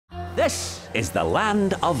This is the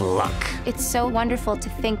land of luck. It's so wonderful to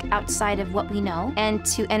think outside of what we know and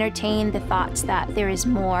to entertain the thoughts that there is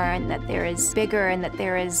more and that there is bigger and that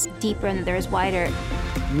there is deeper and that there is wider.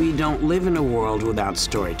 We don't live in a world without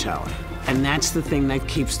storytelling. And that's the thing that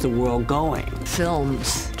keeps the world going.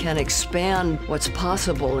 Films can expand what's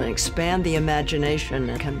possible and expand the imagination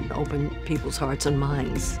and can open people's hearts and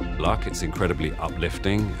minds. Luck, it's incredibly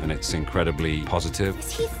uplifting and it's incredibly positive.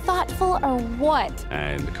 Is he thoughtful or what?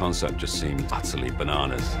 And the concept just seemed utterly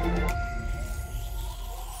bananas.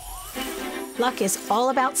 Luck is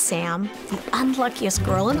all about Sam, the unluckiest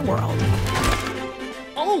girl in the world.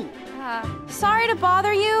 Oh! Sorry to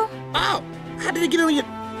bother you. Oh! How did it get on you?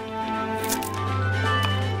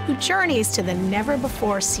 Who journeys to the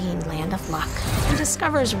never-before-seen land of luck and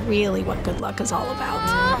discovers really what good luck is all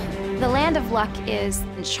about. The land of luck is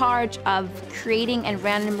in charge of creating and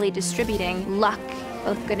randomly distributing luck,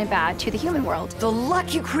 both good and bad, to the human world. The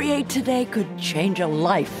luck you create today could change a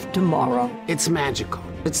life tomorrow. It's magical.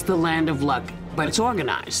 It's the land of luck, but it's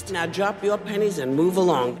organized. Now drop your pennies and move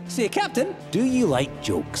along. See, Captain, do you like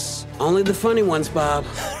jokes? Only the funny ones, Bob.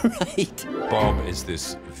 Right. Bob is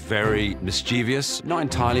this very mischievous, not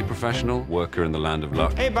entirely professional worker in the land of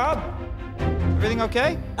luck. Hey, Bob. Everything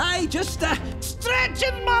okay? I just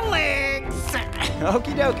stretching my legs.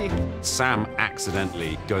 Okie dokie. Sam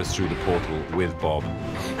accidentally goes through the portal with Bob.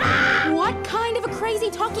 What kind of a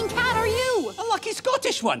crazy talking cat are you? A lucky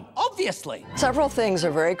Scottish one, obviously. Several things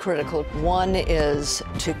are very critical. One is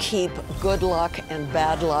to keep good luck and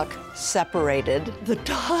bad luck separated. The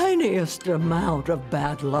tiniest amount of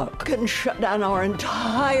bad luck can shut down our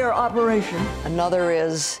entire operation. Another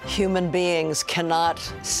is human beings cannot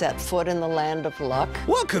set foot in the land of luck.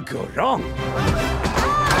 What could go wrong?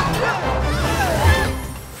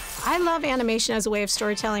 I love animation as a way of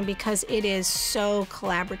storytelling because it is so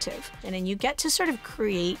collaborative. And then you get to sort of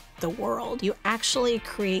create the world. You actually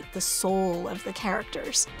create the soul of the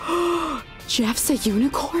characters. Jeff's a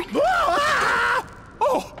unicorn?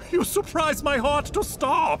 Oh, you surprised my heart to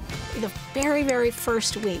stop. The very, very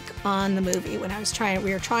first week on the movie, when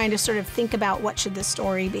we were trying to sort of think about what should the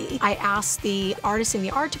story be, I asked the artists in the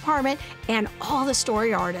art department and all the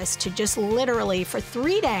story artists to just literally, for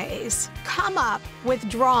 3 days, come up with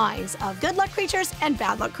drawings of good luck creatures and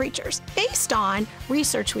bad luck creatures based on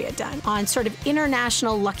research we had done on sort of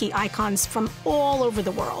international lucky icons from all over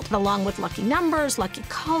the world, along with lucky numbers, lucky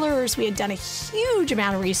colors. We had done a huge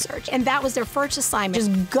amount of research, and that was their first assignment.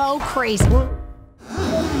 Just go crazy.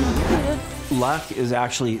 Luck is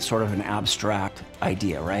actually sort of an abstract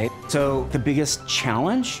idea, right? So the biggest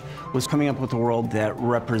challenge was coming up with a world that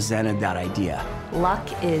represented that idea. Luck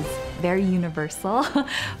is very universal,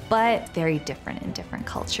 but very different in different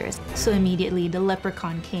cultures. So immediately the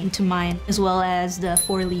leprechaun came to mind, as well as the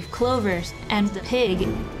four-leaf clovers and the pig.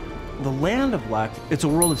 The land of luck, it's a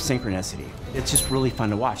world of synchronicity. It's just really fun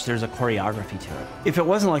to watch. There's a choreography to it. If it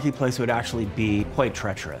wasn't a lucky place, it would actually be quite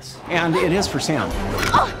treacherous. And it is for Sam.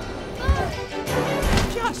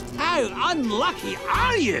 Just how unlucky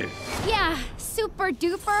are you? Yeah, super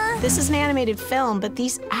duper. This is an animated film, but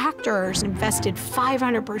these actors invested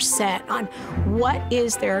 500% on what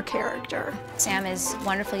is their character. Sam is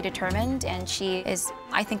wonderfully determined, and she is,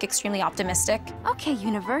 I think, extremely optimistic. Okay,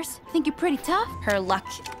 universe. Think you're pretty tough? Her luck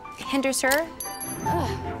hinders her,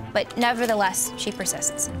 but nevertheless, she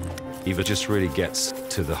persists. Eva just really gets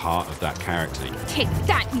to the heart of that character. Take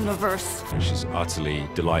that, universe. She's utterly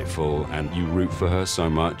delightful, and you root for her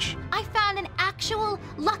so much. I found an actual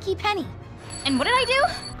lucky penny. And what did I do?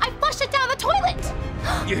 I flushed it down the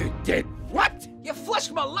toilet. You did what? You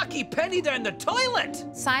flushed my lucky penny down the toilet!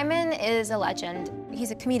 Simon is a legend. He's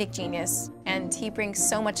a comedic genius, and he brings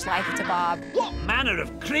so much life to Bob. What manner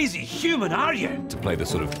of crazy human are you? To play the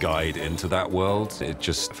sort of guide into that world, it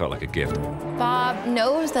just felt like a gift. Bob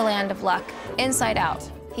knows the land of luck inside out.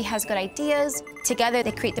 He has good ideas. Together,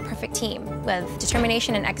 they create the perfect team with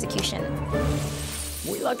determination and execution.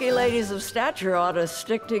 We lucky ladies of stature ought to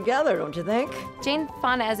stick together, don't you think? Jane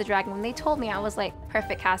Fonda as a dragon, when they told me, I was like,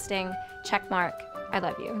 perfect casting, check mark, I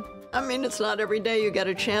love you. I mean, it's not every day you get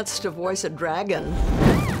a chance to voice a dragon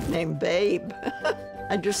named Babe.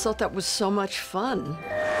 I just thought that was so much fun.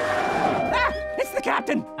 Ah, it's the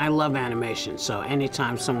captain! I love animation, so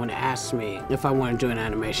anytime someone asks me if I want to do an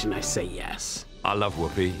animation, I say yes. I love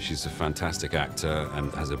Whoopi. She's a fantastic actor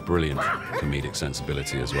and has a brilliant comedic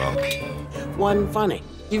sensibility as well. One funny.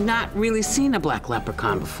 You've not really seen a black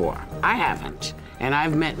leprechaun before. I haven't, and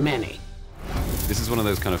I've met many. This is one of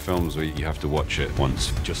those kind of films where you have to watch it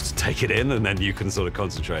once just to take it in, and then you can sort of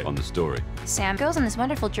concentrate on the story. Sam goes on this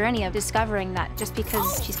wonderful journey of discovering that just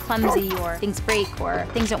because she's clumsy or things break or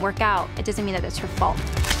things don't work out, it doesn't mean that it's her fault.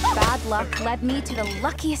 Bad luck led me to the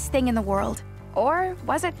luckiest thing in the world. Or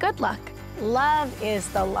was it good luck? Love is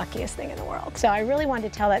the luckiest thing in the world. So I really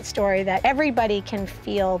wanted to tell that story that everybody can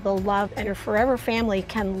feel the love and her forever family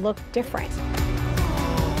can look different.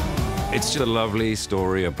 It's just a lovely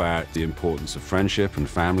story about the importance of friendship and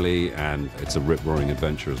family, and it's a rip-roaring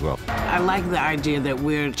adventure as well. I like the idea that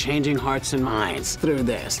we're changing hearts and minds through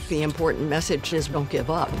this. The important message is don't give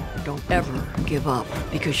up. Don't ever give up,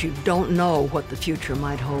 because you don't know what the future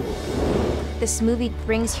might hold. This movie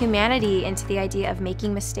brings humanity into the idea of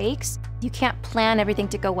making mistakes. You can't plan everything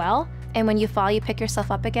to go well, and when you fall, you pick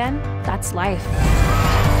yourself up again. That's life.